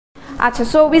আচ্ছা,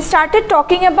 so we started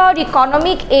talking about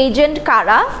economic agent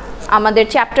কারা আমাদের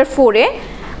chapter 4 A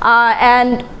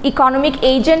and economic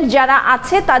agent যারা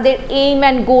আছে তাদের aim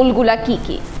and goal গুলা কি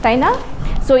কি, তাই না?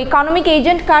 So economic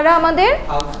agent কারা আমাদের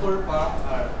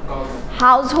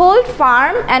household,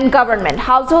 farm and government.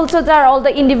 Households are all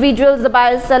the individuals, the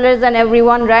buyers, sellers and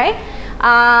everyone, right?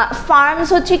 Farms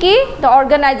হচ্ছে কি the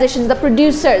organizations, the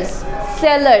producers,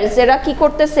 sellers, এরা কি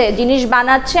করতেছে জিনিস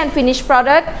বানাচ্ছে and finished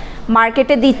product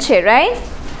মার্কেটে দিচ্ছে, রাইট?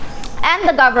 অ্যান্ড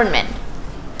দ্য গভর্নমেন্ট,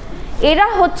 এরা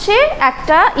হচ্ছে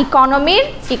একটা ইকোনমির,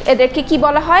 এদেরকে কি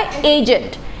বলা হয়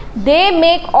agent. They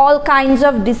make all kinds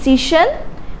of decision.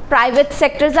 Private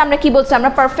sectors আমরা কি বলছি,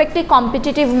 আমরা পারফেক্টলি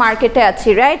কম্পিটিটিভ মার্কেটে আছি,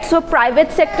 right? So private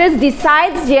sectors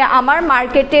decides যে আমার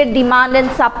মার্কেটের ডিমান্ড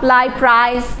অ্যান্ড সাপ্লাই,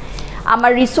 প্রাইস,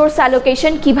 আমার রিসোর্স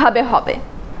অ্যালোকেশন কিভাবে হবে,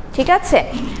 ঠিক আছে?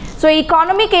 সো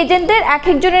ইকোনমিক এজেন্টদের এক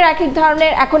একজনের এক এক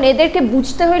ধরনের, এখন এদেরকে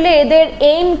বুঝতে হলে এদের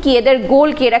এইম কি, এদের গোল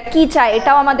কি, এরা কী চায়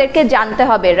এটাও আমাদেরকে জানতে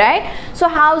হবে, রাইট? সো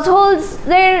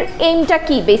হাউসহোল্ডসদের এইমটা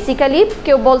কি বেসিক্যালি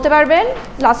কেউ বলতে পারবেন?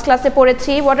 লাস্ট ক্লাসে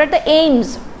পড়েছি what are the aims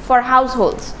for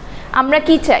হাউসহোল্ডস। আমরা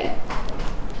কি চাই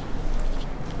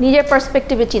নিজের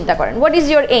পার্সপেক্টিভে চিন্তা করেন। What is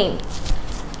your aim?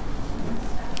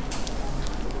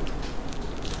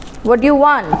 What do you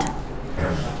want?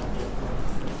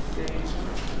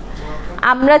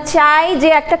 আমরা চাই যে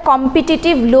একটা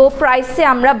কম্পিটিটিভ লো প্রাইসে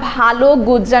আমরা ভালো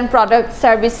goods and product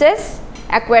services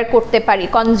acquire করতে পারি,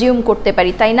 কনজিউম করতে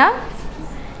পারি, তাই না?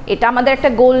 এটা আমাদের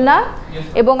একটা গোল না?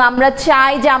 এবং আমরা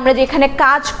চাই যে আমরা যেখানে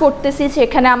কাজ করতেছি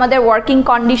সেখানে আমাদের ওয়ার্কিং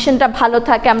কন্ডিশনটা ভালো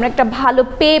থাকে, আমরা একটা ভালো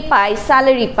পে পাই,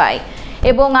 স্যালারি পাই,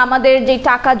 এবং আমাদের যে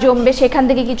টাকা জমবে সেখান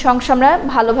থেকে কিছু অংশ আমরা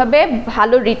ভালোভাবে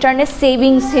ভালো রিটার্নের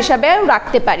সেভিংস হিসাবে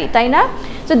রাখতে পারি, তাই না?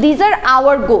 So these are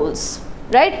our goals,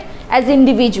 right, as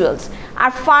individuals.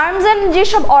 R farms and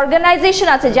যেসব অর্গানাইজেশন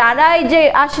আছে যারা এই যে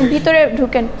আসেন ভিতরে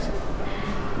ঢুকেন,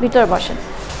 ভিতরে বসেন,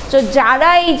 তো যারা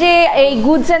এই যে এই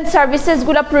গুডস অ্যান্ড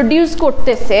সার্ভিসেসগুলো প্রডিউস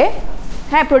করতেছে,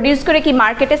 হ্যাঁ, প্রডিউস করে কি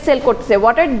মার্কেটে সেল করতেছে,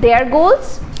 what are there goals?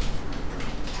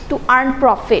 To earn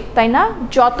profit, তাই না?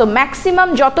 যত ম্যাক্সিমাম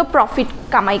যত প্রফিট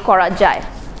কামাই করা যায়,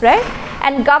 রাইট?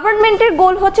 অ্যান্ড গভর্নমেন্টের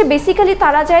গোল হচ্ছে বেসিক্যালি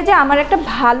তারা চায় যে আমার একটা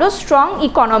ভালো স্ট্রং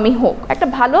ইকোনমি হোক, একটা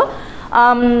ভালো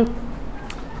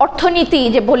অর্থনীতি,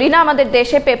 যে বলি না আমাদের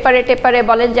দেশে পেপারে টেপারে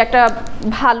বলেন যে একটা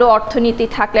ভালো অর্থনীতি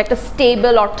থাকলে, একটা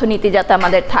স্টেবল অর্থনীতি যাতে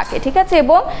আমাদের থাকে, ঠিক আছে?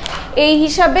 এবং এই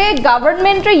হিসাবে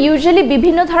গভর্নমেন্টরা ইউজুয়ালি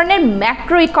বিভিন্ন ধরনের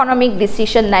ম্যাক্রো ইকোনমিক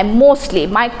ডিসিশন নেয়। Mostly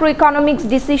micro economics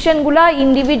ডিসিশনগুলো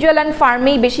individual and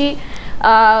ফার্মেই বেশি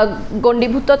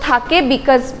গণ্ডীভূত থাকে,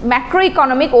 বিকজ ম্যাক্রো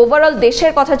ইকোনমিক ওভারঅল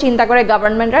দেশের কথা চিন্তা করে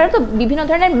গভর্নমেন্টরা তো বিভিন্ন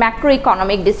ধরনের ম্যাক্রো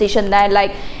ইকোনমিক ডিসিশন দেয়,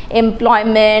 লাইক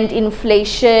এমপ্লয়মেন্ট,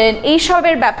 ইনফ্লেশন,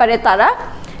 এইসবের ব্যাপারে তারা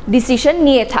ডিসিশন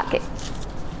নিয়ে থাকে।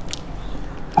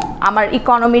 আমার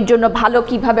ইকোনমির জন্য ভালো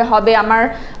কিভাবে হবে, আমার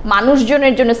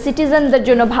মানুষজনের জন্য, সিটিজেনদের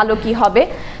জন্য ভালো কি হবে।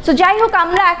 সো যাই হোক,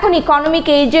 আমরা এখন ইকোনমিক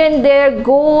এজেন্টদের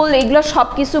গোল এগুলো সব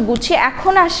কিছু বুঝি।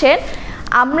 এখন আসেন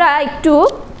আমরা একটু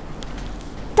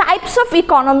টাইপস অফ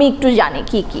ইকোনমি একটু জানি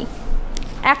কি কি।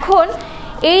 এখন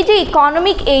এই যে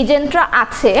ইকোনমিক এজেন্টরা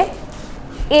আছে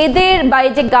এদের, বা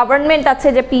এই যে গভর্নমেন্ট আছে,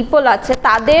 যে পিপল আছে,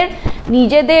 তাদের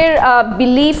নিজেদের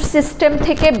বিলিফ সিস্টেম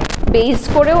থেকে বেস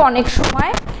করেও অনেক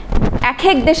সময় এক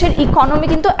এক দেশের ইকোনমি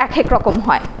কিন্তু এক এক রকম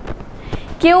হয়।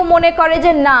 কেউ মনে করে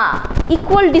যে না,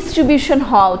 ইকুয়াল ডিস্ট্রিবিউশন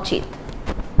হওয়া উচিত,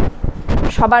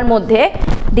 সবার মধ্যে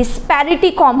ডিসপ্যারিটি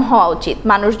কম হওয়া উচিত,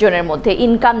 মানুষজনের মধ্যে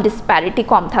ইনকাম ডিসপ্যারিটি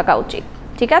কম থাকা উচিত,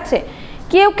 ঠিক আছে?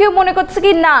 কেউ কেউ মনে করছে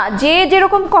কি না, যে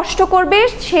যেরকম কষ্ট করবে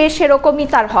সে সেরকমই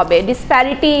তার হবে,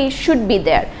 disparity should be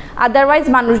there, otherwise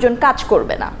মানুষজন কাজ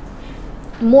করবে না,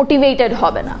 মোটিভেটেড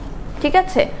হবে না, ঠিক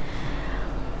আছে?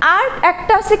 আর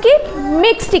একটা আছে কি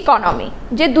মিক্সড ইকোনমি,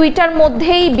 যে দুইটার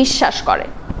মধ্যেই বিশ্বাস করে,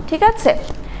 ঠিক আছে?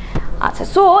 আচ্ছা,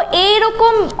 সো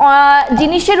এইরকম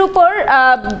জিনিসের উপর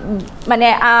মানে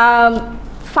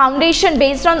foundation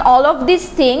based on all of this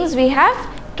things we have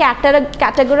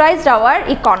categorized our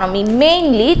economy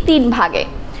mainly 3 ভাগে।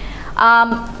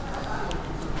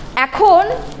 এখন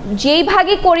যেই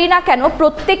ভাগে করি না কেন,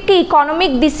 প্রত্যেকটি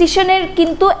ইকোনমিক ডিসিশনের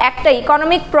কিন্তু একটা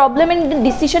ইকোনমিক প্রবলেমের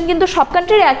ডিসিশন কিন্তু সব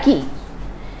কান্ট্রির একই।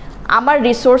 আমার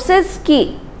রিসোর্সেস কি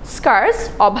স্কার্স,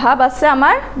 অভাব আছে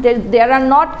আমার, দেয়ার are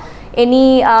not any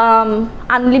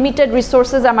unlimited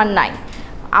resources আমার নাই।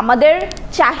 আমাদের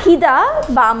চাহিদা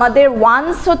বা আমাদের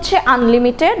ওয়ান্স হচ্ছে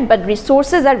unlimited, but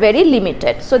resources are very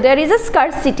limited, so there is a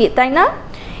scarcity, তাই না?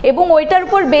 এবং ওইটার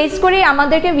উপর বেস করে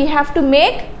আমাদেরকে we have to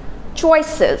make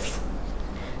choices.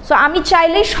 So আমি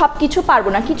চাইলেই সব কিছু পারবো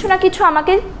না, কিছু না কিছু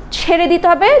আমাকে ছেড়ে দিতে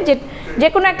হবে, যে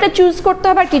কোনো একটা চুজ করতে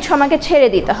হবে, আর কিছু আমাকে ছেড়ে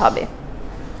দিতে হবে।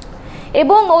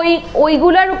 এবং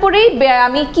ওইগুলার উপরেই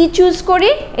আমি কি চুজ করি,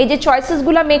 এই যে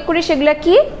চয়েসেসগুলো মেক করি সেগুলো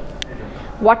কি,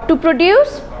 what to produce,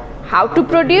 how to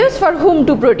produce, for hmm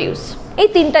to produce. এই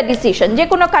তিনটা ডিসিশন যে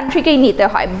কোনো কান্ট্রিকেই নিতে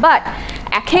হয়, বাট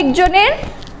এক একজনের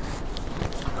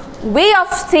ওয়ে অফ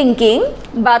থিঙ্কিং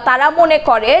বা তারা মনে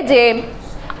করে যে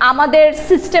আমাদের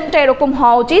সিস্টেমটা এরকম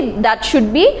হওয়া উচিত, that should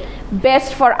be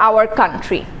best for our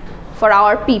country, for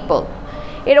our people.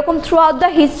 এরকম through out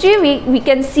the history we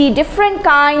can see different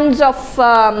kinds of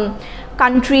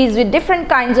countries with different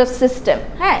kinds of system.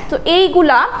 হ্যাঁ, তো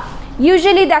এইগুলা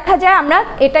ইউজুয়ালি দেখা যায় আমরা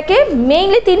এটাকে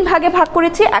মেইনলি 3 ভাগে ভাগ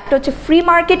করেছি। একটা হচ্ছে ফ্রি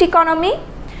মার্কেট ইকোনমি,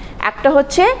 একটা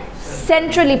হচ্ছে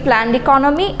সেন্ট্রালি প্ল্যান্ড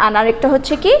ইকোনমি, আর আরেকটা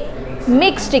হচ্ছে কি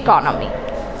মিক্সড ইকোনমি।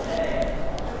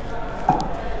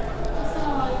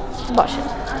 বসেন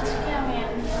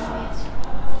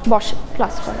বসেন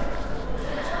ক্লাস করেন।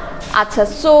 আচ্ছা,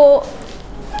 so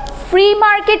free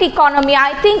market economy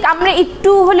I think আমরা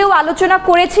একটু হলেও আলোচনা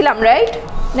করেছিলাম, রাইট?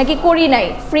 নাকি করি নাই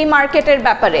ফ্রি মার্কেটের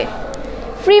ব্যাপারে?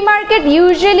 ফ্রি মার্কেট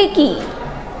ইউজুয়ালি কি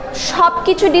সব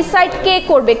কিছু ডিসাইড কে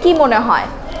করবে, কি মনে হয়?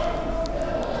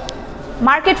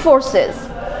 মার্কেট ফোর্সেস,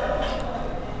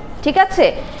 ঠিক আছে?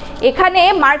 এখানে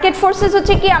মার্কেট ফোর্সেস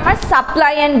হচ্ছে কি আমার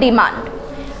সাপ্লাই অ্যান্ড ডিমান্ড,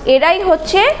 এরাই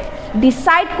হচ্ছে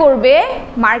ডিসাইড করবে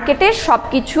মার্কেটের সব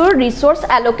কিছুর রিসোর্স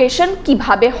অ্যালোকেশন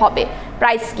কিভাবে হবে,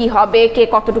 প্রাইস কি হবে, কে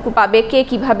কতটুকু পাবে, কে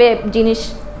কিভাবে জিনিস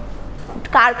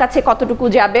কার কাছে কতটুকু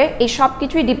যাবে, এই সব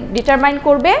কিছুই ডিটারমাইন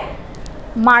করবে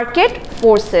মার্কেট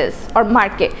ফোর্সেস আর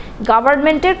মার্কেট।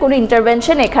 গভর্নমেন্টের কোনো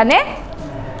ইন্টারভেনশন এখানে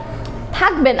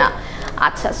থাকবে না।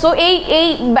 আচ্ছা, সো এই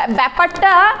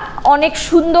ব্যাপারটা অনেক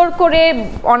সুন্দর করে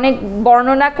অনেক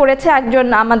বর্ণনা করেছে একজন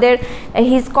আমাদের,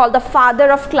 he is called the father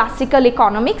of classical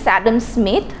economics, Adam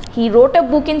Smith. He রোট a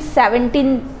book in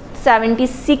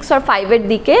 1776 or 5 এর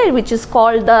দিকে, which is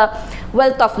called the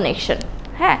wealth of nation.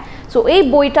 হ্যাঁ, সো এই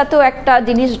বইটাতেও একটা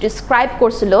জিনিস ডিসক্রাইব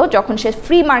করছিল যখন সে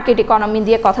ফ্রি মার্কেট ইকোনমি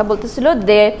দিয়ে কথা বলতেছিল,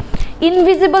 দ্য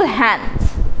ইনভিজিবল হ্যান্ডস।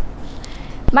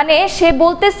 মানে সে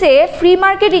বলতেছে ফ্রি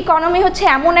মার্কেট ইকোনমি হচ্ছে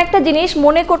এমন একটা জিনিস,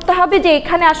 মনে করতে হবে যে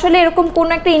এখানে আসলে এরকম কোন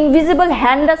একটা ইনভিজিবল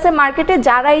হ্যান্ড আছে মার্কেটে,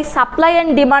 যারা এই সাপ্লাই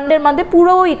অ্যান্ড ডিমান্ডের মধ্যে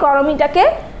পুরো ইকোনমিটাকে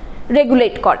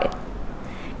রেগুলেট করে।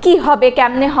 কি হবে,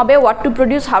 কেমনে হবে, what to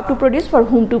produce, how to produce, for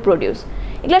hmm to produce,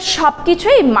 এগুলো সব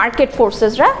কিছুই মার্কেট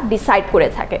ফোর্সেসরা ডিসাইড করে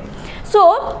থাকে। So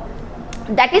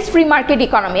that is free market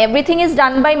economy, everything is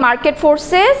done by market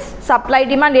forces, supply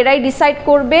demand এরাই ডিসাইড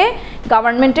করবে,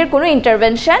 গভর্নমেন্টের কোনো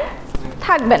ইন্টারভেনশন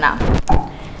থাকবে না।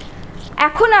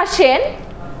 এখন আসেন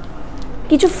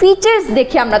কিছু ফিচার্স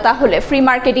দেখি আমরা তাহলে ফ্রি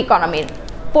মার্কেট ইকোনমির।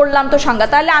 পড়লাম তো সংজ্ঞা,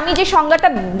 তাহলে আমি যে সংজ্ঞাটা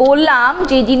বললাম,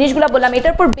 যে জিনিসগুলো বললাম,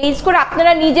 এটার উপর বেস করে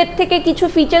আপনারা নিজের থেকে কিছু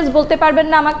ফিচার্স বলতে পারবেন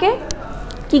না আমাকে,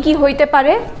 কি কি হইতে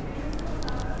পারে?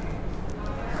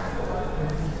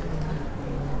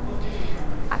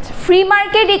 আচ্ছা, ফ্রি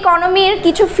মার্কেট ইকোনমির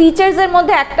কিছু ফিচার্সের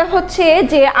মধ্যে একটা হচ্ছে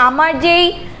যে আমার যেই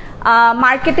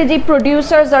মার্কেটে যে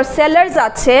প্রডিউসার্স আর সেলার্স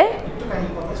আছে,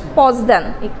 পজ দেন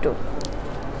একটু,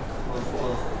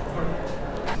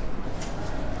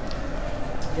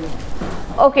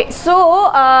 ওকে। সো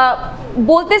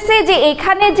বলতেছে যে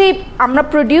এখানে যে আমরা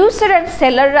প্রডিউসার অ্যান্ড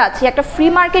সেলাররা আছি একটা ফ্রি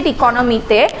মার্কেট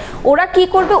ইকোনমিতে, ওরা কি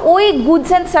করবে, ওই গুডস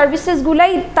অ্যান্ড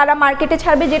সার্ভিসেসগুলাই তারা মার্কেটে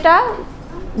ছাড়বে যেটা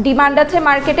ডিমান্ড আছে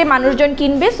মার্কেটে, মানুষজন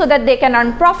কিনবে, so that they can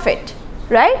earn profit,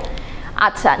 right?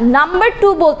 আচ্ছা, নাম্বার 2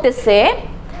 বলতেছে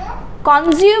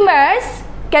consumers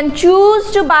can choose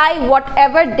to by what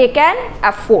ever they can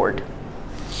afford.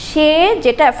 সে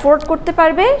যেটা অ্যাফোর্ড করতে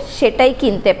পারবে সেটাই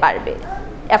কিনতে পারবে,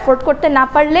 অ্যাফোর্ড করতে না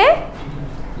পারলে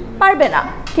পারবে না,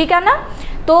 ঠিক আছে না?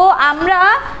 তো আমরা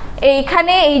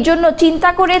এইখানে এই জন্য চিন্তা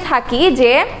করে থাকি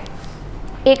যে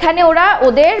এখানে ওরা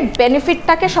ওদের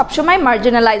বেনিফিটটাকে সবসময়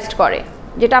মার্জিনালাইজড করে,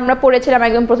 যেটা আমরা পড়েছিলাম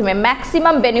একদম প্রথমে,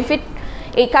 ম্যাক্সিমাম বেনিফিট।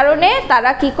 এই কারণে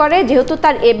তারা কি করে, যেহেতু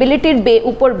তার এবিলিটির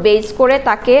উপর বেস করে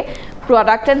তাকে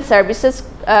প্রোডাক্ট অ্যান্ড সার্ভিসেস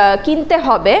কিনতে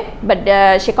হবে, বাট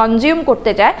সে কনজিউম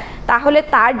করতে চায়, তাহলে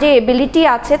তার যে এবিলিটি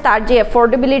আছে, তার যে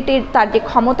অ্যাফোর্ডেবিলিটির, তার যে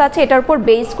ক্ষমতা আছে, এটার উপর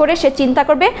বেস করে সে চিন্তা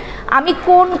করবে আমি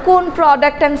কোন কোন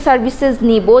প্রোডাক্ট অ্যান্ড সার্ভিসেস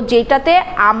নিব যেটাতে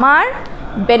আমার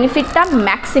বেনিফিটটা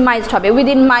ম্যাক্সিমাইজড হবে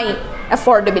উইদিন মাই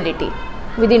অ্যাফোর্ডেবিলিটি,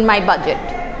 উইদিন মাই বাজেট,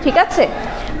 ঠিক আছে?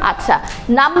 আচ্ছা,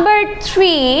 number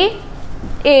 3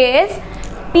 is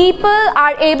people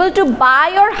are able to buy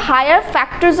or hire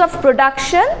factors of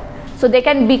production, so they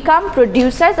can become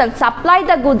producers and supply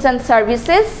the goods and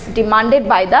services demanded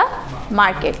by the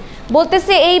market.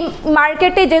 বলতেছে এই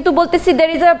মার্কেটে যেহেতু বলতেছি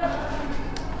there is a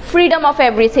freedom of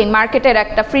everything, মার্কেটের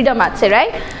একটা freedom আছে,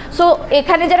 right? So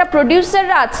এখানে যারা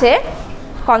প্রডিউসাররা আছে,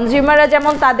 কনজিউমাররা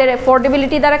যেমন তাদের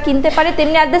অ্যাফোর্ডেবিলিটি দ্বারা কিনতে পারে,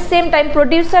 তেমনি অ্যাট দ্য সেম টাইম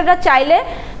প্রডিউসাররা চাইলে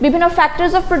বিভিন্ন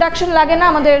ফ্যাক্টরস অফ প্রোডাকশন লাগে না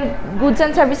আমাদের গুডস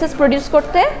অ্যান্ড সার্ভিসেস প্রডিউস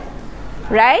করতে,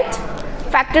 রাইট?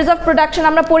 ফ্যাক্টরস অফ প্রোডাকশন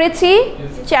আমরা পড়েছি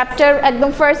চ্যাপ্টার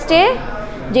একদম ফার্স্টে,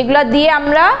 যেগুলো দিয়ে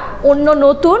আমরা অন্য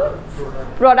নতুন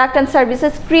প্রোডাক্ট অ্যান্ড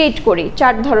সার্ভিসেস ক্রিয়েট করি,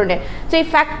 4 ধরনের। সো এই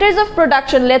factors of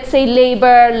production, let's say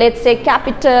labour, let's say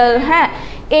capital, হ্যাঁ,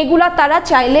 এগুলা তারা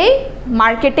চাইলেই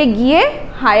মার্কেটে গিয়ে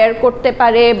হায়ার করতে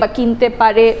পারে বা কিনতে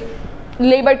পারে।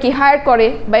 লেবার কি হায়ার করে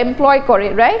বা এমপ্লয় করে,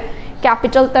 রাইট?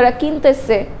 ক্যাপিটাল তারা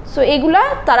কিনতেছে। সো এগুলা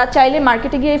তারা চাইলে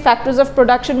মার্কেটে গিয়ে এই ফ্যাক্টরস অফ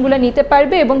প্রোডাকশনগুলো নিতে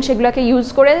পারবে এবং সেগুলোকে ইউজ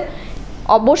করে,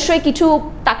 অবশ্যই কিছু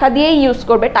টাকা দিয়েই ইউজ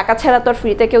করবে, টাকা ছাড়া তো আর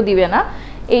ফ্রিতে কেউ দিবে না।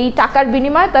 এই টাকার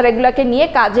বিনিময়ে তারা এগুলোকে নিয়ে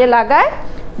কাজে লাগায়,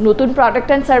 নতুন প্রোডাক্ট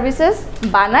অ্যান্ড সার্ভিসেস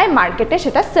বানায়, মার্কেটে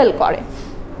সেটা সেল করে।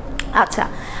 আচ্ছা,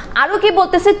 আরও কি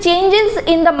বলতেছে, changes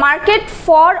in the market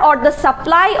for or the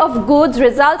supply of goods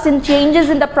results in changes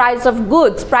in the price of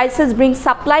goods, prices bring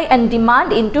supply and demand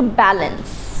into balance.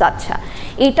 আচ্ছা,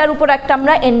 এইটার উপর একটা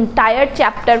আমরা এন্টায়ার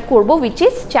চ্যাপ্টার করব, উইচ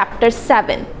ইজ চ্যাপ্টার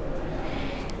 7।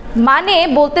 মানে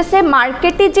বলতেছে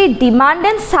মার্কেটে যে ডিমান্ড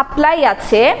অ্যান্ড সাপ্লাই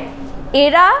আছে,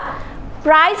 এরা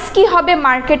প্রাইস কি হবে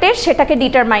মার্কেটের সেটাকে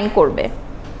ডিটারমাইন করবে।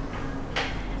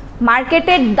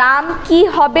 মার্কেটের দাম কি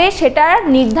হবে সেটা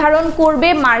নির্ধারণ করবে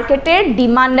মার্কেটের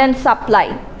ডিমান্ড অ্যান্ড সাপ্লাই।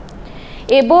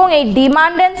 এবং এই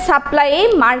ডিমান্ড অ্যান্ড সাপ্লাই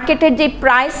মার্কেটের যে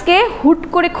প্রাইসকে হুট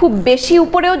করে খুব বেশি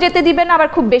উপরেও যেতে দিবে না, আবার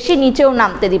খুব বেশি নিচেও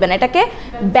নামতে দিবে না, এটাকে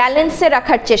ব্যালেন্সে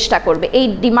রাখার চেষ্টা করবে এই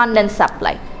ডিমান্ড অ্যান্ড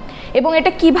সাপ্লাই। এবং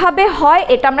এটা কিভাবে হয়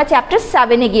এটা আমরা চ্যাপ্টার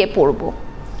 7-এ গিয়ে পড়ব।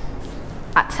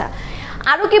 আচ্ছা,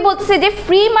 আরও কি বলতেছে যে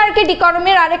ফ্রি মার্কেট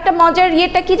ইকোনমির আরেকটা মজার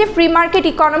ইয়েটা কি, যে ফ্রি মার্কেট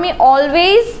ইকোনমি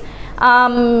অলওয়েজ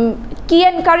কি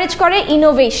এনকারেজ করে,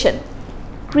 ইনোভেশন,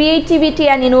 ক্রিয়েটিভিটি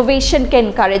অ্যান্ড ইনোভেশনকে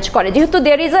এনকারেজ করে। যেহেতু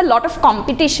there is a lot of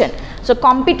competition, so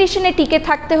কম্পিটিশনে টিকে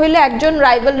থাকতে হলে একজন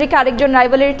রাইভালরিকে আরেকজন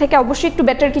রাইভালরি থেকে অবশ্যই একটু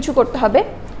বেটার কিছু করতে হবে,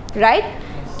 রাইট?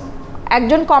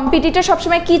 একজন কম্পিটিটর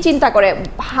সবসময় কি চিন্তা করে,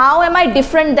 how M I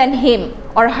different than him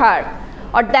or her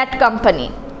or that company,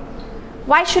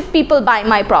 why should people by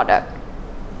my product,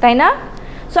 তাই না?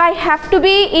 So I have to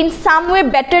be in some way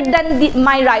better than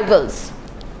my rivals.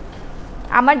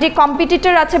 আমার যে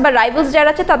competitor আছে বা রাইভালস যারা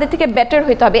আছে তাদের থেকে বেটার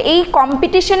হইতে হবে। এই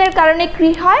কম্পিটিশনের কারণে কী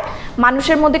হয়,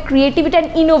 মানুষের মধ্যে ক্রিয়েটিভিটি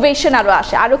অ্যান্ড ইনোভেশন আরও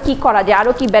আসে, আরও কী করা যায়,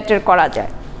 আরও কী বেটার করা যায়।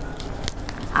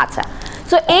 আচ্ছা,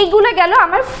 সো এইগুলো গেল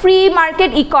আমার ফ্রি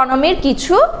মার্কেট ইকোনমির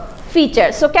কিছু feature.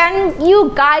 So can you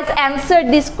guys answer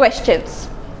this questions?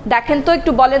 দেখেন তো,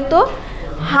 একটু বলেন তো,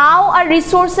 how are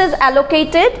resources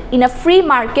allocated in a free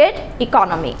market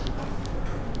economy?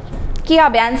 কী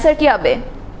হবে অ্যান্সার, কী হবে?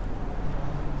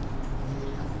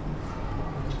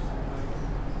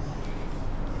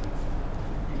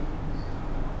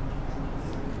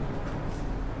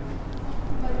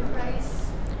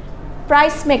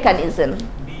 Price mechanism,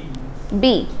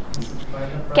 B.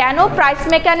 কেন প্রাইস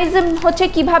মেকানিজম হচ্ছে,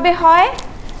 কিভাবে হয়?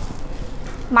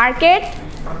 Market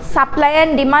supply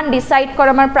and demand decide করে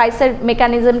আমার প্রাইসের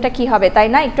মেকানিজমটা কি হবে, তাই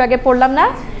না? একটু আগে পড়লাম না,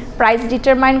 প্রাইস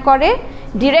ডিটারমাইন করে।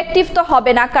 ডিরেক্টিভ তো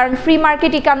হবে না, কারণ ফ্রি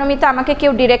মার্কেট ইকোনমিতে আমাকে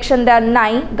কেউ ডিরেকশন দেওয়ার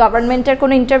নাই, গভর্নমেন্টের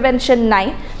কোনো ইন্টারভেনশন নাই।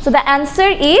 So the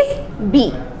answer is B.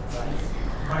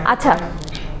 আচ্ছা,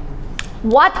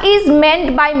 what is meant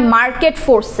by market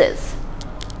forces?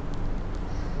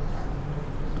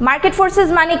 Market forces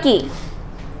মানে কি?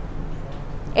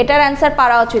 এটার অ্যান্সার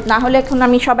পারা উচিত, না হলে এখন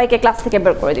আমি সবাইকে ক্লাস থেকে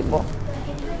বের করে দিব।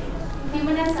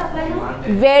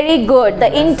 Very good, the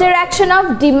interaction of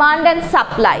demand and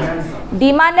supply.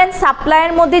 Demand and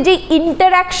সাপ্লাইয়ের মধ্যে যে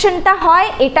ইন্টারাকশনটা হয়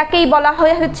এটাকেই বলা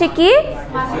হয় হচ্ছে কি,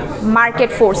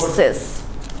 মার্কেট ফোর্সেস।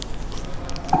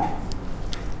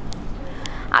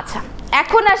 আচ্ছা,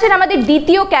 এখন আসেন আমাদের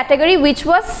দ্বিতীয় category, which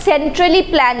was centrally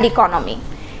planned economy.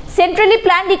 Centrally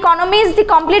planned economy is the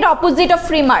complete opposite of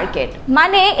free market.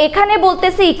 মানে এখানে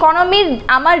বলতেছে ইকোনমির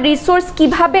আমার রিসোর্স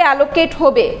কিভাবে অ্যালোকেট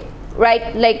হবে, right?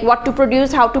 Like what to produce,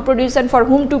 how to produce and for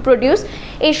hmm to produce,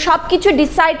 এই সব কিছু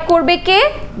decide করবে কে?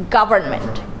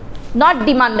 Government, not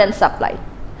demand and supply.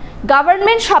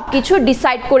 Government সব কিছু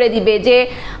ডিসাইড করে দিবে যে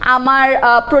আমার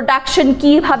প্রোডাকশন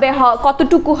কীভাবে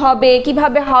কতটুকু হবে,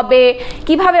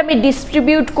 কিভাবে আমি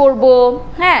ডিস্ট্রিবিউট করব,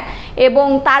 হ্যাঁ। এবং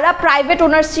তারা প্রাইভেট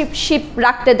ওনারশিপ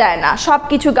রাখতে দেয় না, সব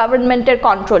কিছু গভর্নমেন্টের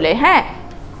কন্ট্রোলে, হ্যাঁ।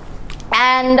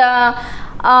 অ্যান্ড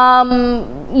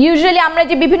ইউজুয়ালি আমরা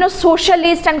যে বিভিন্ন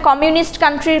সোশ্যালিস্ট অ্যান্ড কমিউনিস্ট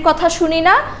কান্ট্রির কথা শুনি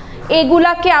না,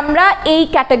 এগুলাকে আমরা এই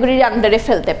ক্যাটাগরির আন্ডারে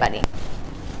ফেলতে পারি,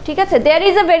 ঠিক আছে? There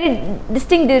is a very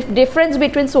distinct difference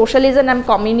between socialism and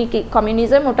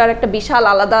communism. ওটার একটা বিশাল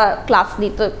আলাদা ক্লাস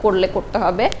করতে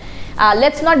হবে,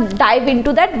 let's not dive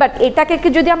into that. But এটাকে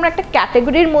যদি আমরা একটা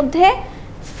ক্যাটাগরির মধ্যে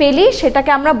ফেলি,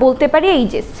 সেটাকে আমরা বলতে পারি এই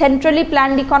যে সেন্ট্রালি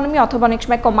প্ল্যান্ড ইকোনমি, অথবা অনেক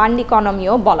সময় কমান্ড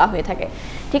ইকোনমিও বলা হয়ে থাকে,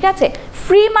 ঠিক আছে?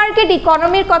 ফ্রি মার্কেট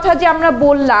ইকোনমির কথা যে আমরা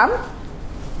বললাম,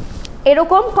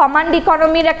 এরকম কমান্ড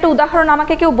ইকোনমির একটা উদাহরণ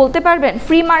আমাকে কেউ বলতে পারবেন?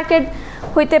 ফ্রি মার্কেট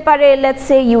হইতে পারে let's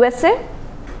say USA,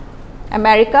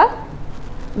 America,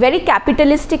 very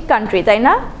capitalistic country, তাই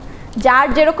না? যার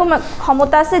যেরকম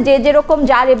ক্ষমতা আছে, যে যেরকম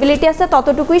যার এবিলিটি আছে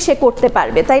ততটুকুই সে করতে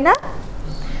পারবে, তাই না?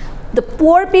 The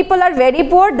poor people are very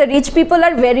poor, the rich people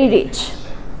are very rich,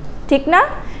 ঠিক না?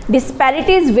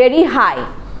 Disparity is very high.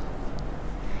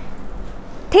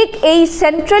 ঠিক এই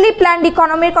সেন্ট্রালি প্ল্যান্ড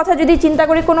ইকোনমির কথা যদি চিন্তা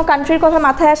করি, কোনো কান্ট্রির কথা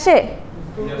মাথায় আসে?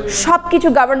 সব কিছু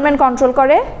গভর্নমেন্ট কন্ট্রোল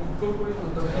করে।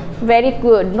 Very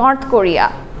good, north Korea.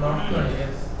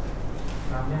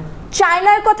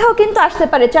 চায়নার কথাও কিন্তু আসতে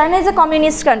পারে। China is a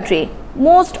communist country,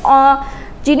 most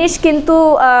জিনিস কিন্তু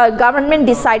গভর্নমেন্ট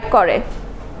ডিসাইড করে,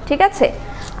 ঠিক আছে?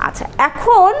 আচ্ছা,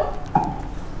 এখন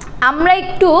আমরা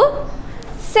একটু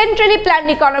সেন্ট্রালি প্ল্যান্ড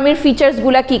ইকোনমির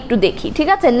ফিচার্সগুলো কি একটু দেখি, ঠিক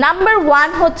আছে? নাম্বার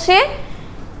 1 হচ্ছে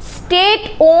state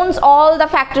ওনস all the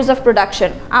factors of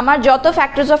production. আমার যত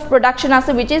ফ্যাক্টরস অফ প্রোডাকশন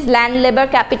আছে, which is land, labour,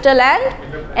 capital and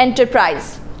enterprise,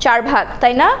 4 ভাগ,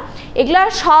 তাই না? এগুলা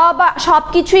সব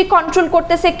কিছুই কন্ট্রোল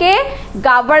করতেছে কে?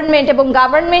 গভর্নমেন্ট। এবং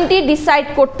গভর্নমেন্টই ডিসাইড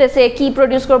করতেছে কি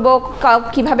প্রডিউস করব,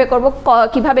 কিভাবে করব,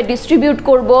 কিভাবে ডিস্ট্রিবিউট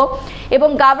করব। এবং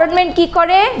গভর্নমেন্ট কি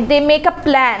করে? They make a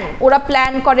plan. ওরা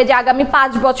প্ল্যান করে যে আগামী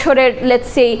 5 বছরের লেটস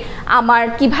সে আমার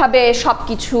কিভাবে সব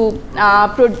কিছু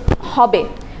হবে,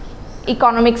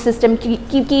 ইকোনমিক সিস্টেম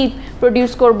কি কি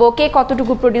প্রডিউস করব, কে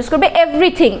কতটুকু প্রডিউস করবে,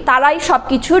 এভরিথিং তারাই সব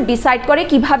কিছু ডিসাইড করে।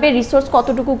 কিভাবে রিসোর্স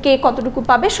কতটুকু, কে কতটুকু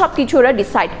পাবে, সব কিছু ওরা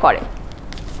ডিসাইড করে।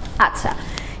 আচ্ছা,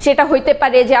 সেটা হইতে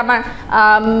পারে যে আমার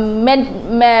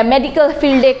মেডিকেল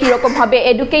ফিল্ডে কীরকম হবে,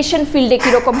 এডুকেশন ফিল্ডে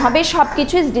কীরকম হবে, সব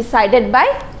কিছু ইজ ডিসাইডেড বাই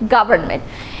গভর্নমেন্ট।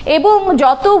 এবং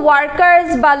যত ওয়ার্কার্স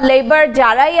বা লেবার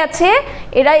যারাই আছে,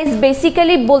 এরা ইজ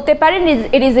বেসিক্যালি বলতে পারেন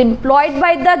it is employed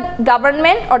by the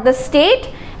government or the state,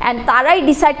 and তারাই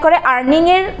ডিসাইড করে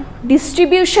আর্নিংয়ের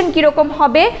ডিস্ট্রিবিউশন কীরকম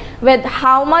হবে, with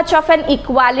how much of an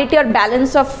equality or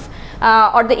balance of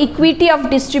or the equity of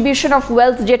distribution of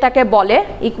wealth, যেটাকে বলে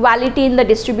equality in the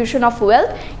distribution of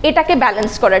wealth, এটাকে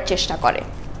balance করার চেষ্টা করে,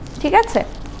 ঠিক আছে?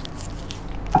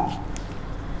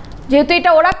 যেহেতু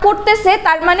এটা ওরা করতেছে,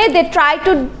 তার মানে they try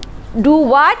to do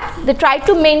what? They try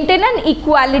to maintain an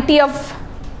equality of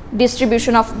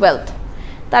distribution of wealth.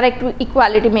 তারা একটু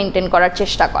ইকুয়ালিটি মেনটেন করার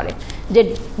চেষ্টা করে, যে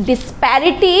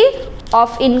disparity of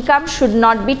income should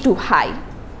not be too high,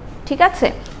 ঠিক আছে?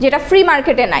 যেটা ফ্রি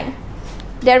মার্কেটে নাই।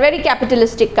 দে আর ভেরি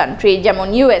ক্যাপিটালিস্টিক কান্ট্রি, যেমন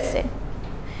ইউএসএ।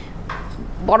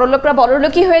 বড়লোকরা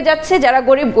বড়লোকই হয়ে যাচ্ছে, যারা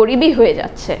গরিব গরিবই হয়ে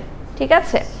যাচ্ছে, ঠিক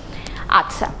আছে?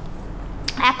 আচ্ছা,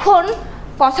 এখন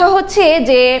কথা হচ্ছে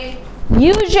যে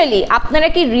ইউজুয়ালি আপনারা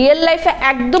কি রিয়েল লাইফে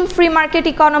একদম ফ্রি মার্কেট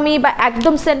ইকোনমি বা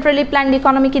একদম সেন্ট্রালি প্ল্যান্ড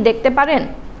ইকোনমি কি দেখতে পারেন?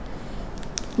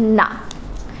 না,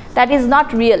 that is not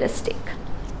realistic.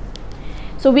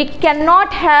 So we cannot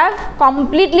have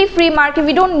completely free market.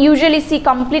 We don't usually see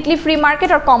completely free market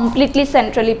or completely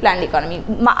centrally planned economy.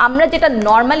 আমরা যেটা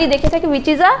normally দেখে থাকি, which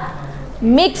is a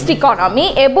mixed economy,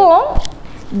 এবং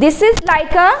this is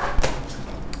like a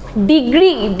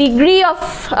degree of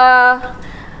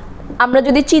আমরা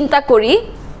যদি চিন্তা করি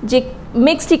যে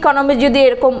mixed economy যদি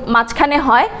এরকম মাঝখানে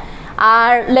হয়,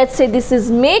 আর let's say this is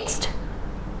mixed,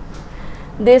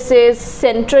 this is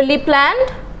centrally planned,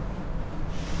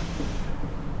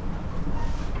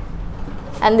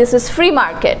 and this is free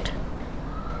market.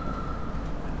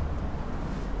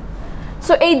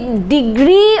 So a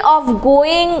degree of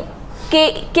going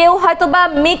কেউ হয়তো বা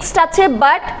মিক্সড আছে,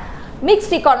 but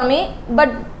mixed economy, but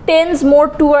tense more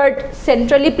toward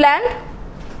centrally planned.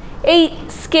 এই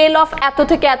scale of এত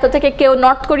থেকে কেউ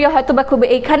north Korea হয়তো বা খুব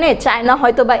এইখানে, চায়না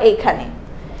হয়তো বা এইখানে,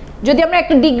 যদি আমরা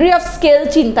একটা ডিগ্রি অফ স্কেল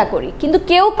চিন্তা করি। কিন্তু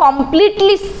কেউ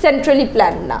কমপ্লিটলি সেন্ট্রালি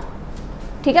প্ল্যান্ড না,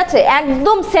 ঠিক আছে?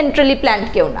 একদম সেন্ট্রালি প্ল্যান্ড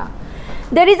কেউ না।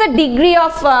 there is a degree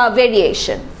of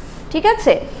variation, ঠিক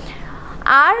আছে?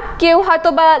 আর কেউ হয়তো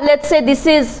বা let's say this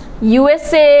is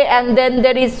USA and then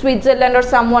there is Switzerland or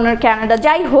someone or Canada,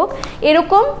 যাই হোক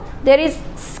এরকম there is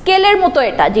স্কেলের মতো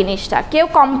এটা জিনিসটা। কেউ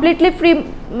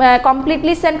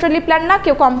কমপ্লিটলি সেন্ট্রালি প্ল্যান না,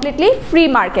 কেউ কমপ্লিটলি ফ্রি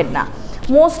মার্কেট না।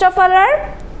 মোস্ট অফ আর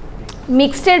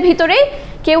মিক্সডের ভিতরে,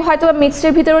 কেউ হয়তো বা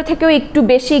মিক্সডের ভিতরে থেকেও একটু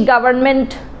বেশি গভর্নমেন্ট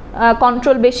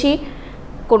কন্ট্রোল বেশি,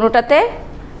 কোনোটাতে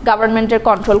গভর্নমেন্টের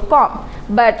কন্ট্রোল কম।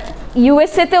 বাট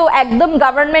ইউএসএতেও একদম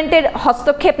গভর্নমেন্টের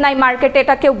হস্তক্ষেপ নাই মার্কেটে,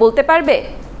 এটা কেউ বলতে পারবে?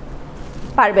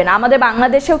 পারবে না। আমাদের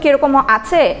বাংলাদেশেও কি এরকম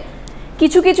আছে?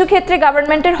 কিছু কিছু ক্ষেত্রে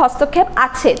গভর্নমেন্টের হস্তক্ষেপ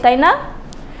আছে, তাই না?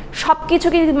 সব কিছু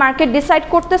কি মার্কেট ডিসাইড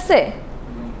করতেছে?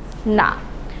 না।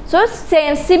 So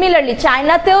similarly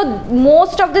চায়নাতেও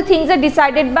most of the things are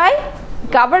decided by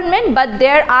government, but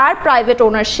there R private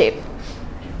ownership.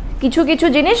 কিছু কিছু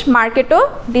জিনিস মার্কেটও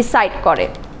ডিসাইড করে।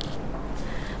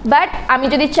 বাট আমি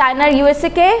যদি চায়নার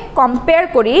ইউএসএকে কম্পেয়ার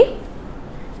করি,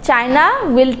 China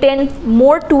will tend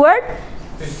more toward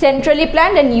centrally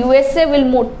planned and USA will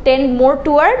tend more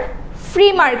toward free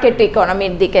market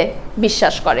ইকোনমির দিকে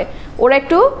বিশ্বাস করে। ওরা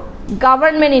একটু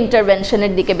গভর্নমেন্ট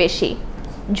ইন্টারভেনশনের দিকে বেশি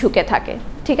ঝুঁকে থাকে।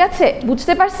 ঠিক আছে,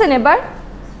 বুঝতে পারছেন এবার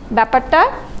ব্যাপারটা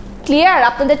ক্লিয়ার?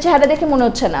 আপনাদের চেহারা দেখে মনে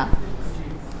হচ্ছে না?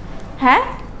 হ্যাঁ,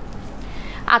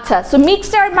 আচ্ছা। সো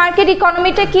মিক্সড মার্কেট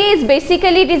ইকোনমিটা কি? Is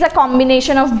basically it is a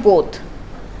combination of both.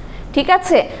 ঠিক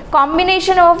আছে,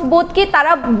 কম্বিনেশন অফ বোথ কি?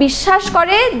 তারা বিশ্বাস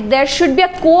করে there should be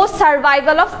a co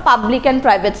survival of public and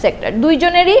private sector,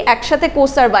 দুইজনেরই একসাথে কো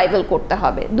সার্ভাইভাল করতে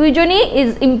হবে, দুইজনই ইজ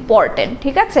ইম্পর্টেন্ট।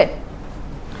 ঠিক আছে,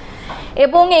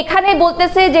 এবং এখানে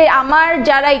বলতেছে যে আমার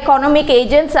যারা ইকোনমিক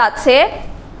এজেন্টস আছে,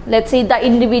 let's see the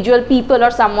individual people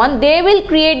or someone, they will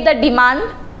create the demand,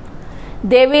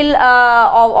 they will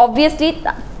obviously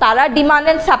তারা ডিমান্ড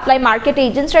অ্যান্ড সাপ্লাই, মার্কেট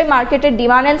এজেন্টসরাই মার্কেটের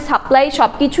ডিমান্ড অ্যান্ড সাপ্লাই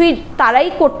সব কিছুই তারাই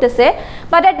করতেছে,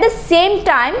 but at the same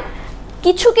time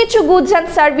কিছু কিছু গুডস অ্যান্ড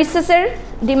সার্ভিসেসের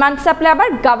ডিমান্ড সাপ্লাই আবার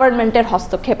গভর্নমেন্টের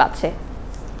হস্তক্ষেপ আছে।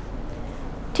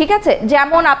 ঠিক আছে,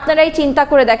 যেমন আপনারাই চিন্তা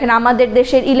করে দেখেন আমাদের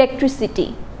দেশের ইলেকট্রিসিটি,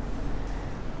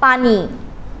 পানি,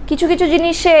 কিছু কিছু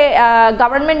জিনিসে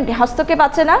গভর্নমেন্ট হস্তক্ষেপ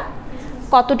আছে না?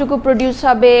 কতটুকু প্রডিউস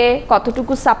হবে,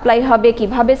 কতটুকু সাপ্লাই হবে,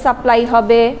 কিভাবে সাপ্লাই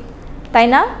হবে, তাই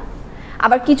না?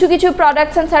 আবার কিছু কিছু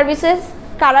প্রোডাক্টস অ্যান্ড সার্ভিসেস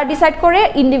কারা ডিসাইড করে?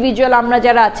 ইন্ডিভিজুয়াল আমরা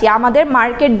যারা আছি, আমাদের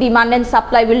market demand and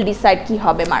supply will decide কি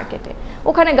হবে মার্কেটে,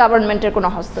 ওখানে গভর্নমেন্টের কোনো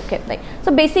হস্তক্ষেপ নেই। So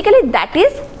basically that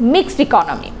is mixed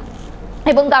economy.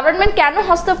 এবং গভর্নমেন্ট কেন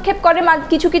হস্তক্ষেপ করে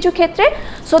কিছু কিছু ক্ষেত্রে?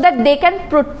 So that they can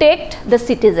protect the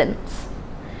citizens,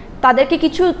 তাদেরকে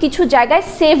কিছু কিছু জায়গায়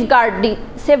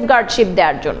সেফগার্ডশিপ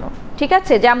দেওয়ার জন্য। ঠিক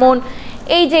আছে, যেমন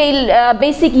এই যে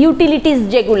বেসিক ইউটিলিটিস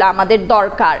যেগুলো আমাদের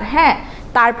দরকার, হ্যাঁ,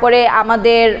 তারপরে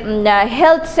আমাদের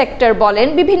হেলথ সেক্টর বলেন,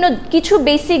 বিভিন্ন কিছু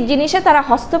বেসিক জিনিসে তারা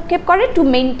হস্তক্ষেপ করে to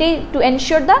maintain, to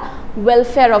ensure the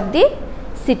welfare of the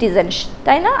citizens,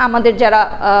 তাই না? আমাদের যারা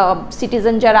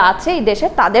সিটিজেন যারা আছে এই দেশে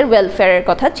তাদের ওয়েলফেয়ারের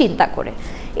কথা চিন্তা করে।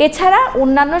 এছাড়া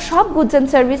অন্যান্য সব গুডস অ্যান্ড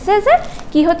সার্ভিসেসের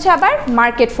কি হচ্ছে আবার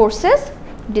মার্কেট ফোর্সেস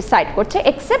ডিসাইড করছে,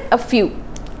 এক্সেপ্ট আ ফিউ।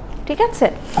 ঠিক আছে,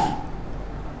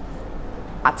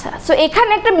 আচ্ছা। সো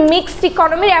এখানে একটা মিক্সড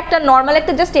ইকোনমির একটা নর্মাল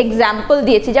একটা জাস্ট এক্সাম্পল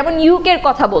দিয়েছি, যেমন ইউকের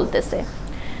কথা বলতেছে।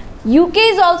 UK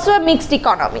is also a mixed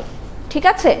economy, ঠিক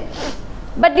আছে,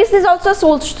 but this is also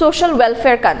social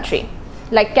welfare country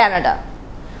like Canada.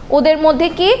 ওদের মধ্যে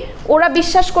কি ওরা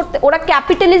বিশ্বাস করতে, ওরা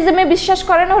ক্যাপিটালিজমে বিশ্বাস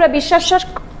করে না, ওরা বিশ্বাস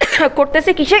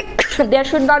করতেছে কিসে? There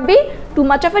should not be too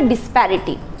much of A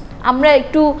disparity. আমরা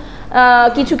একটু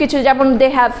কিছু কিছু যেমন they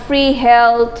have free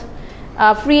health,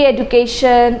 free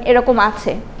education এরকম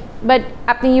আছে, বাট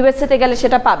আপনি ইউএসএতে গেলে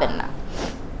সেটা পাবেন না।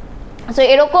 সো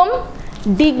এরকম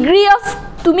ডিগ্রি অফ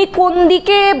তুমি কোন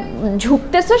দিকে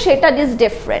ঝুঁকতেছো সেটা ইজ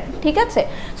ডিফারেন্ট। ঠিক আছে,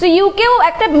 সো ইউকেও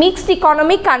একটা মিক্সড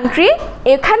ইকোনমিক কান্ট্রি।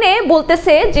 এখানে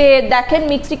বলতেছে যে দেখেন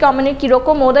মিক্সড ইকোনমি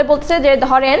কীরকম, ওদের বলতেছে যে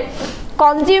ধরেন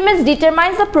consumers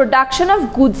determines the production of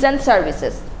goods and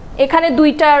services. এখানে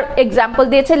দুইটার এক্সাম্পল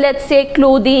দিয়েছে, let's say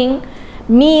clothing,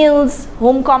 mills,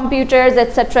 home computers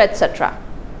etcetera etcetera.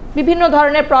 বিভিন্ন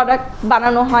ধরনের প্রোডাক্ট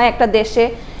বানানো হয় একটা দেশে,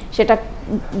 সেটা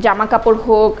জামা কাপড়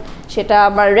হোক, সেটা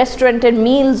আবার রেস্টুরেন্টের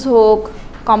মিলস হোক,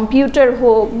 কম্পিউটার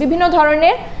হোক, বিভিন্ন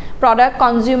ধরনের product,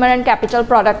 consumer and capital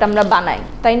product আমরা বানাই,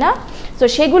 তাই না? সো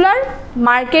সেগুলার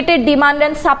মার্কেটের ডিমান্ড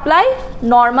অ্যান্ড সাপ্লাই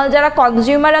নর্মাল যারা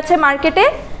কনজিউমার আছে মার্কেটে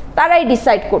তারাই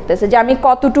ডিসাইড করতেছে যে আমি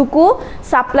কতটুকু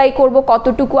সাপ্লাই করব,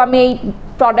 কতটুকু আমি এই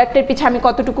প্রোডাক্টের পিছনে আমি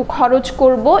কতটুকু খরচ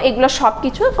করব, এগুলো সব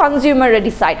কিছু কনজিউমাররা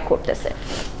ডিসাইড করতেছে।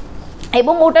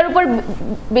 এবং ওটার উপর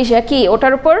বেশি কি,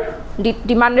 ওটার উপর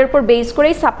ডিমান্ডের উপর বেস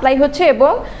করেই সাপ্লাই হচ্ছে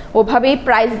এবং ওভাবেই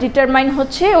প্রাইস ডিটারমাইন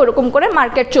হচ্ছে, ওরকম করে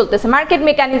মার্কেট চলতেছে। মার্কেট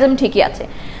মেকানিজম ঠিকই আছে,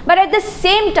 but at the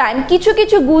same time কিছু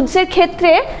কিছু গুডসের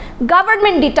ক্ষেত্রে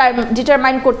গভর্নমেন্ট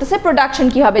ডিটারমাইন করতেছে প্রোডাকশন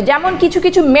কী হবে। যেমন কিছু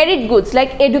কিছু merit goods like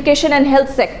education and health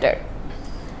sector,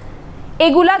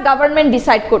 এগুলা গভর্নমেন্ট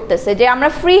ডিসাইড করতেছে যে আমরা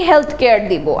ফ্রি হেলথ কেয়ার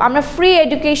দিব, আমরা ফ্রি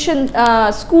এডুকেশন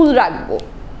স্কুল রাখবো।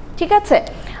 ঠিক আছে,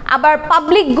 আবার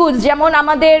পাবলিক গুডস যেমন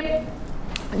আমাদের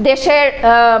দেশের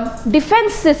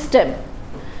ডিফেন্স সিস্টেম,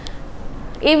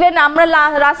 ইভেন আমরা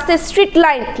রাস্তায় স্ট্রিট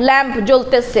লাইট ল্যাম্প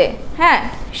জ্বলতেছে, হ্যাঁ,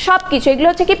 সব কিছু এগুলো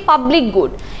হচ্ছে কি পাবলিক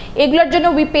গুড। এগুলোর জন্য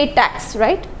উই পে ট্যাক্স,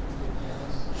 রাইট?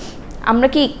 আমরা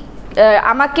কি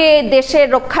আমাকে দেশে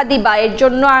রক্ষা দিবা এর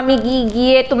জন্য আমি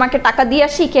গিয়ে তোমাকে টাকা দিয়ে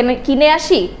আসি, কিনে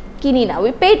আসি? কিনি না,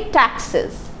 we pay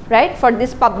taxes, right, for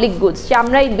this public goods, যে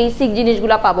আমরা এই বেসিক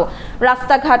জিনিসগুলো পাবো,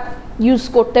 রাস্তাঘাট ইউজ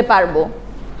করতে পারবো,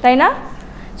 তাই না?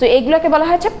 সো এগুলোকে বলা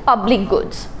হচ্ছে পাবলিক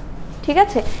গুডস। ঠিক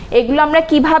আছে, এগুলো আমরা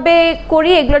কিভাবে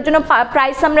করি, এগুলোর জন্য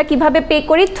প্রাইস আমরা কিভাবে পে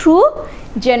করি? Through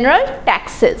general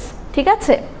taxes. ঠিক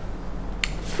আছে,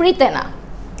 ফ্রিতে না।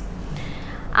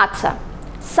 আচ্ছা,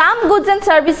 some goods and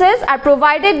services are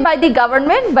provided by the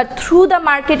government but through the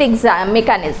market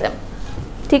mechanism.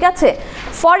 ঠিক আছে,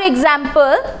 ফর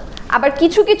এক্সাম্পল আবার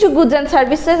কিছু কিছু গুডস অ্যান্ড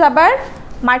সার্ভিসেস আবার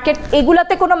মার্কেট,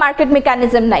 এগুলাতে কোনো মার্কেট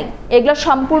মেকানিজম নাই, এগুলো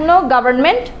সম্পূর্ণ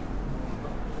গভর্নমেন্ট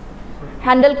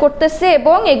হ্যান্ডেল করতেছে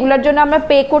এবং এগুলোর জন্য আমরা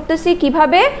পে করতেছি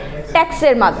কিভাবে,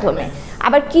 ট্যাক্সের মাধ্যমে।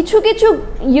 আবার কিছু কিছু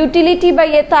ইউটিলিটি বা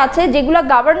ইয়েটা আছে যেগুলো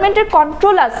গভর্নমেন্টের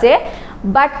কন্ট্রোল আছে,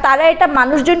 বাট তারা এটা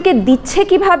মানুষজনকে দিচ্ছে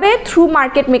কিভাবে, থ্রু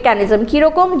মার্কেট মেকানিজম।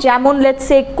 কীরকম, যেমন লেটস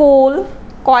সে কোল,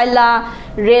 কয়লা,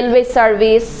 রেলওয়ে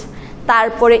সার্ভিস,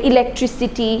 তারপরে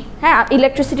ইলেকট্রিসিটি। হ্যাঁ,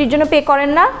 ইলেকট্রিসিটির জন্য পে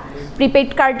করেন না, প্রিপেইড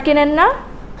কার্ড কেনেন না,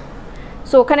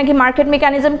 সো ওখানে কি মার্কেট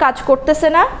মেকানিজম কাজ করতেছে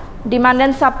না? ডিমান্ড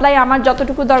অ্যান্ড সাপ্লাই, আমার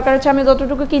যতটুকু দরকার হচ্ছে আমি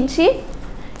ততটুকু কিনছি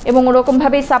এবং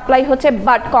ওরকমভাবেই সাপ্লাই হচ্ছে,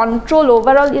 বাট কন্ট্রোল,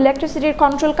 ওভারঅল ইলেকট্রিসিটির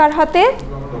কন্ট্রোল কার হাতে?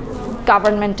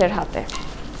 গভর্নমেন্টের হাতে।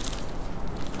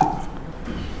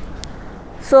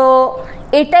 সো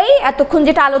এটাই এতক্ষণ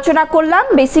যেটা আলোচনা করলাম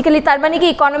বেসিক্যালি। তার মানে কি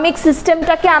ইকোনমিক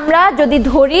সিস্টেমটাকে আমরা যদি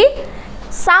ধরি,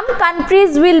 some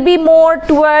countries will be more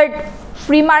toward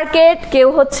free market, কেউ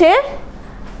হচ্ছে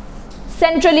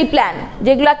সেন্ট্রালি প্ল্যান,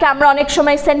 যেগুলোকে আমরা অনেক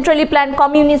সময় সেন্ট্রালি প্ল্যান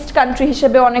কমিউনিস্ট কান্ট্রি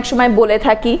হিসেবে অনেক সময় বলে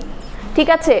থাকি, ঠিক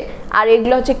আছে। আর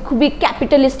এগুলো হচ্ছে খুবই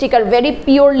capitalistic are very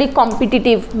purely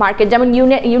competitive market, যেমন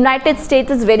United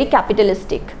states is very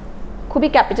capitalistic, খুবই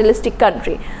ক্যাপিটালিস্টিক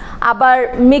কান্ট্রি। আবার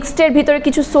মিক্সডের ভিতরে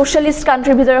কিছু সোশ্যালিস্ট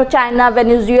কান্ট্রির ভিতরে চায়না,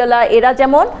 ভেনেজুয়েলা, এরা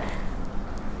যেমন,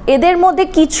 এদের মধ্যে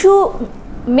কিছু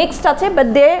মিক্সড আছে, বাট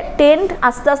দে টেন্ড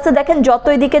আস্তে আস্তে দেখেন যত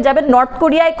এদিকে যাবেন, নর্থ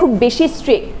কোরিয়ায় খুব বেশি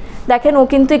স্ট্রিক্ট, দেখেন ও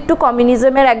কিন্তু একটু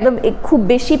কমিউনিজমের একদম খুব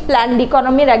বেশি প্ল্যান্ড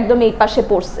ইকোনমির একদম এই পাশে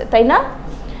পড়ছে, তাই না?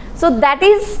 So that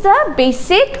is the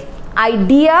basic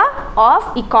idea of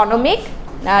economic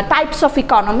types of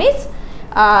economies,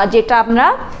 যেটা আমরা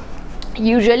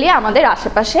ইউজুয়ালি আমাদের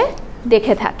আশেপাশে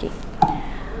দেখে থাকি।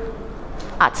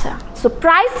 আচ্ছা, সো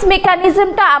প্রাইস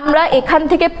মেকানিজমটা আমরা এখান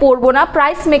থেকে পড়বো না,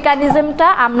 প্রাইস মেকানিজমটা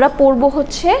আমরা পড়বো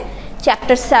হচ্ছে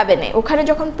চ্যাপ্টার 7-এ, ওখানে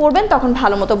যখন পড়বেন তখন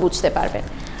ভালো মতো বুঝতে পারবেন।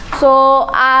 So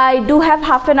I do have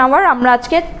half an hour, আমরা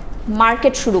আজকে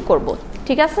মার্কেট শুরু করব,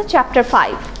 ঠিক আছে? চ্যাপ্টার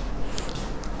 5।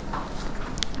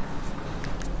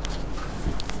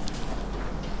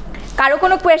 কারো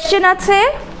কোনো কোয়েশ্চেন আছে?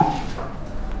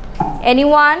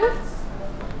 এনিওয়ান?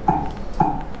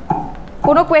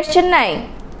 কোনো কোয়েশ্চেন নাই?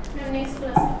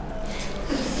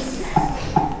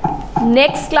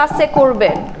 নেক্সট ক্লাসে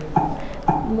করবেন,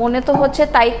 মনে তো হচ্ছে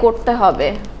তাই করতে হবে,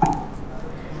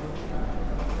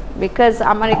 বিকজ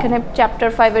আমার এখানে চ্যাপ্টার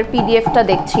 5-এর পিডিএফটা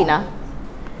দেখছি না।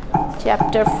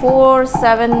 চ্যাপ্টার 4,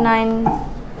 7, 9,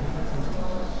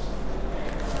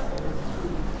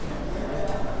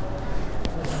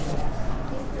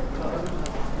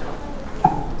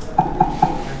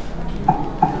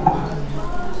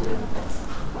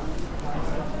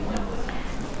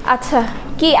 আচ্ছা,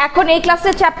 কি এখন এই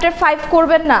ক্লাসে চ্যাপ্টার 5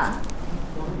 করবেন না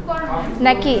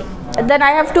নাকি? Then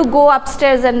I have to go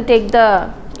upstairs and take the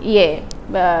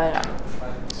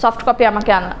soft copy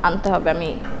আমাকে আনতে হবে, আমি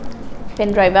পেন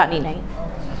ড্রাইভে আনি নাই।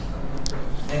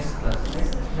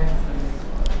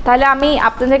 তাহলে আমি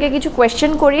আপনাদেরকে কিছু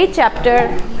কোয়েশ্চেন করি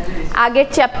আগের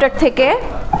চ্যাপ্টার থেকে।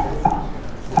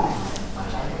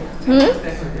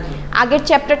 আগের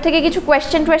চ্যাপ্টার থেকে কিছু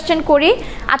কোয়েশ্চেন করি।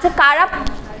 আচ্ছা, কারা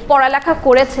পড়ালেখা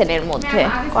করেছেন এর মধ্যে?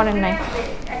 করেন নাই?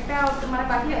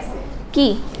 কি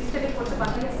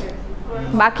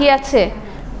বাকি আছে?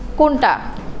 কোনটা?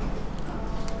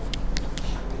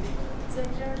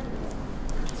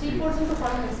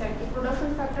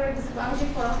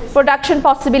 Production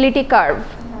possibility curve,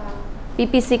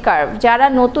 PPC curve. যারা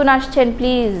নতুন আসছেন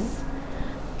প্লিজ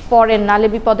পড়েন, নালে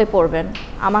বিপদে পড়বেন।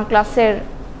 আমার ক্লাসের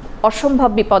অসম্ভব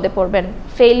বিপদে পড়বেন।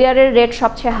 ফেলিয়ারের রেট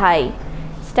সবচেয়ে হাই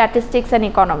স্ট্যাটিস্টিক্স অ্যান্ড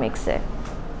ইকোনমিক্সে।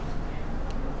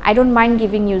 I don't mind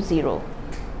giving you 0,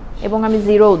 এবং আমি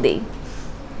 0ও দিই,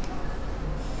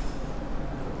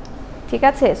 ঠিক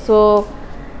আছে? সো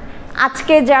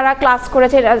আজকে যারা ক্লাস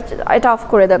করেছে, এটা অফ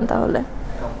করে দেন তাহলে।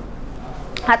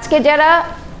 আজকে যারা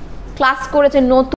ক্লাস করেছে নতুন